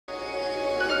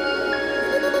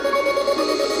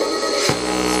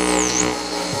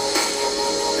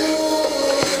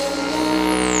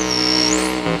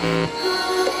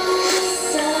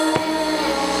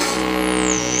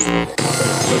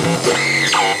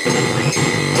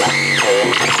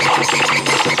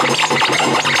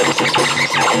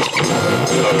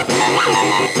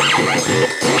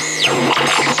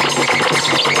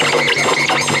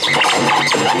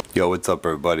What's up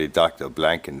everybody, Dr.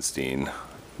 Blankenstein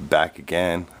back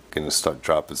again. Gonna start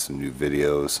dropping some new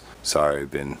videos. Sorry,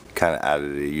 I've been kind of out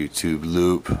of the YouTube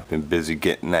loop. Been busy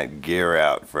getting that gear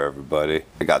out for everybody.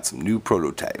 I got some new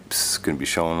prototypes gonna be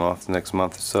showing off the next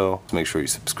month or so. Make sure you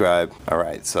subscribe.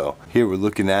 Alright, so here we're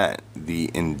looking at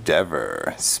the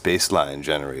Endeavour spaceline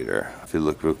generator. If you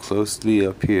look real closely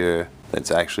up here, that's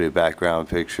actually a background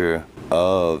picture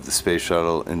of the space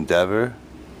shuttle Endeavour.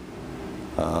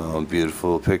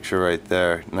 Beautiful picture right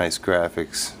there. Nice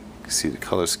graphics. You can see the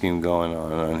color scheme going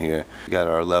on here. We got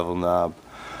our level knob.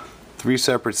 3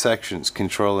 separate sections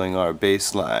controlling our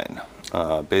baseline.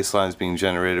 Baseline is being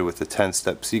generated with a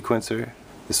 10-step sequencer.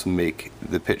 This will make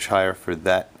the pitch higher for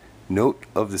that note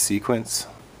of the sequence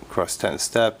across 10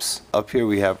 steps. Up here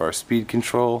we have our speed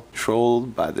control,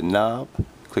 controlled by the knob.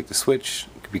 Click the switch,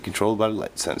 it can be controlled by the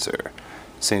light sensor.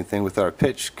 Same thing with our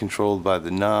pitch, controlled by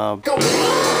the knob.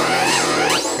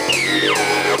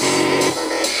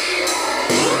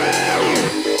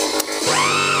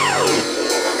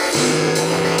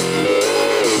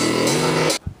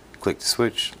 Click the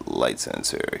switch, light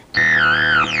sensor.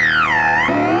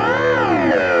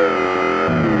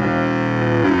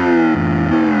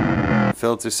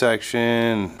 Filter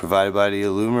section provided by the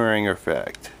ILLUMIRINGER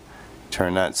effect.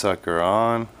 Turn that sucker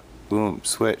on, boom,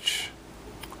 switch,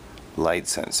 light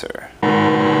sensor.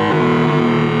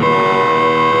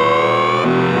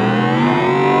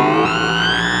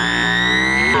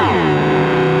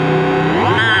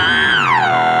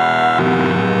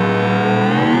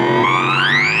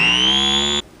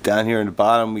 Down here in the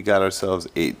bottom we got ourselves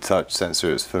 8 touch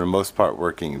sensors, for the most part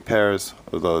working in pairs,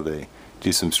 although they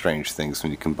do some strange things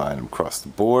when you combine them across the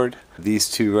board. These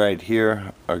two right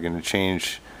here are going to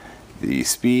change the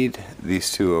speed.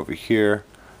 These two over here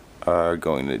are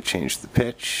going to change the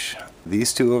pitch.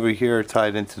 These two over here are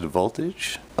tied into the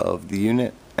voltage of the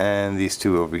unit, and these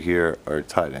two over here are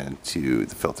tied into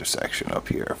the filter section up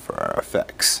here for our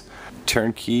effects.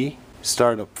 Turnkey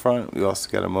start up front. We also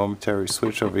got a momentary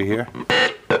switch over here.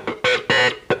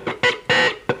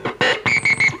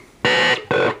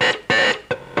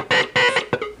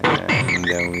 And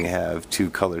then we have 2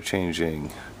 color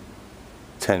changing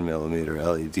 10mm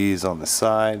LEDs on the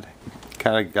side.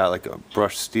 Kind of got like a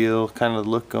brushed steel kind of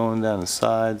look going down the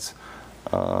sides.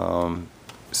 This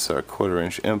is our 1/4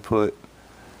 inch input,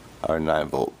 our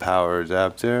 9-volt power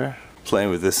adapter. Playing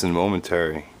with this in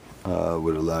momentary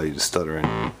would allow you to stutter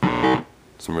in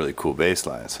some really cool bass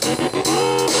lines.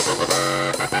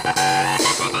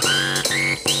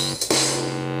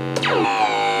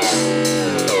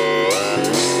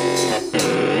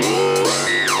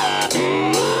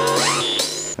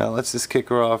 Now let's just kick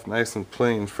her off nice and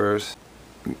plain first.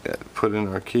 We got to put in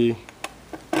our key.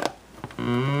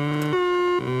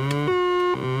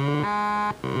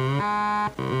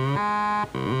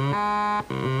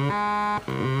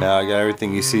 Now I got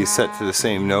everything you see set to the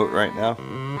same note right now.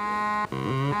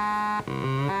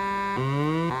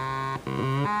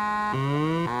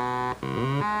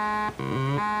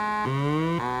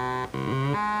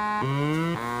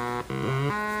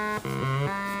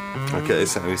 Okay,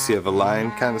 so you see I have a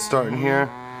line kind of starting here.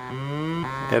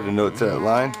 Add a note to that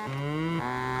line.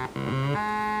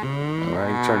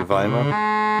 Alright, turn the volume up.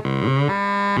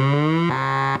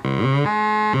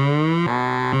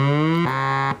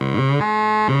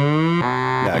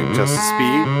 Now I can adjust the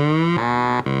speed.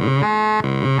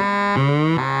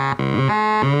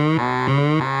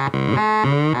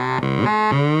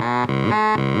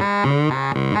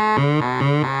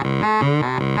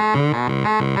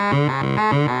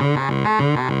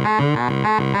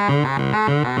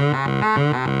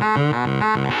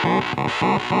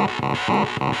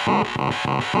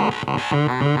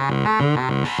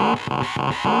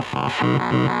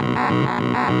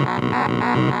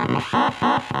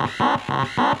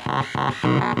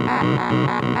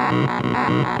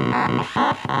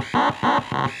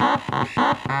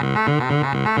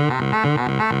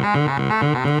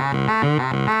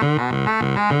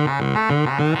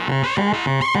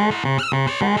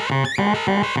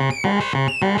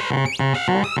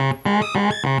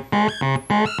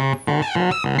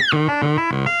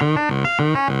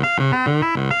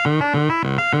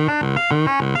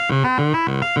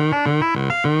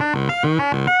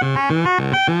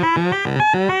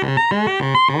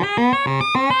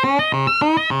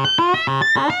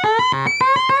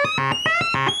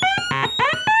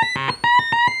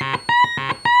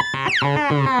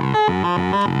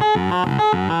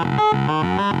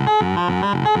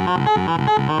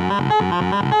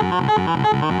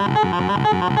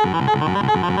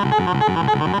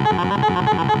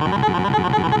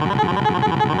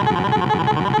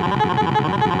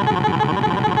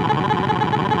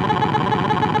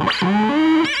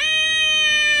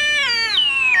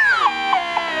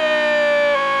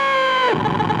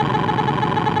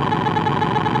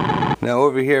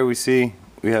 over here we see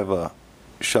we have a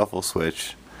shuffle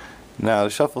switch. Now the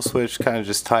shuffle switch kind of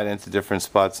just tied into different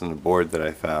spots on the board that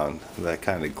I found that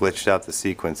kind of glitched out the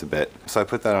sequence a bit. So I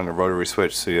put that on a rotary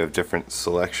switch so you have different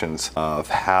selections of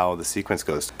how the sequence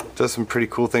goes. Does some pretty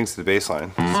cool things to the bass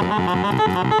line. So we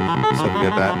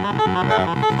get that.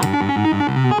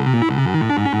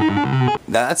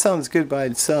 Now that sounds good by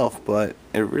itself, but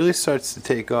it really starts to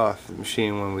take off the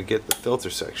machine when we get the filter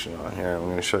section on here. I'm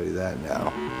going to show you that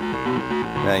now.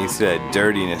 Now you can see that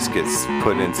dirtiness gets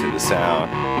put into the sound.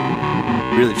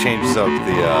 Really changes up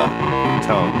the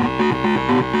tone.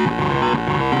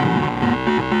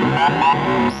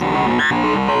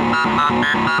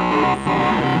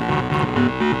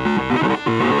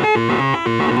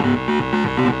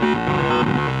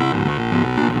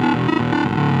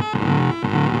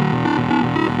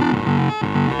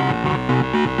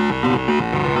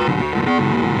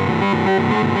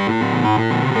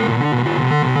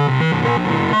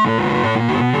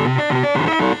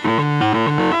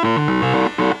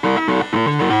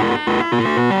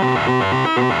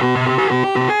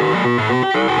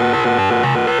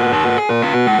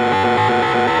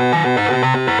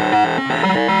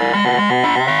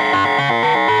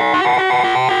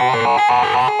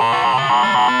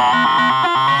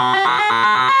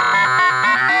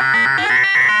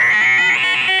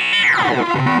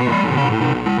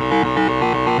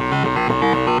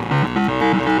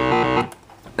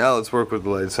 Now let's work with the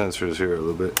light sensors here a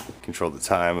little bit. Control the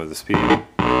time of the speed.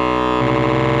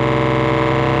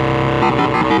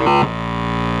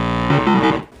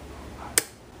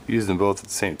 Use them both at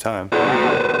the same time.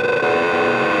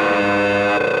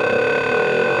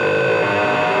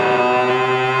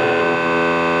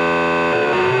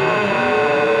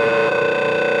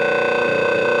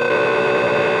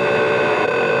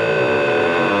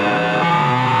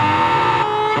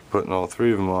 Putting all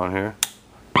three of them on here.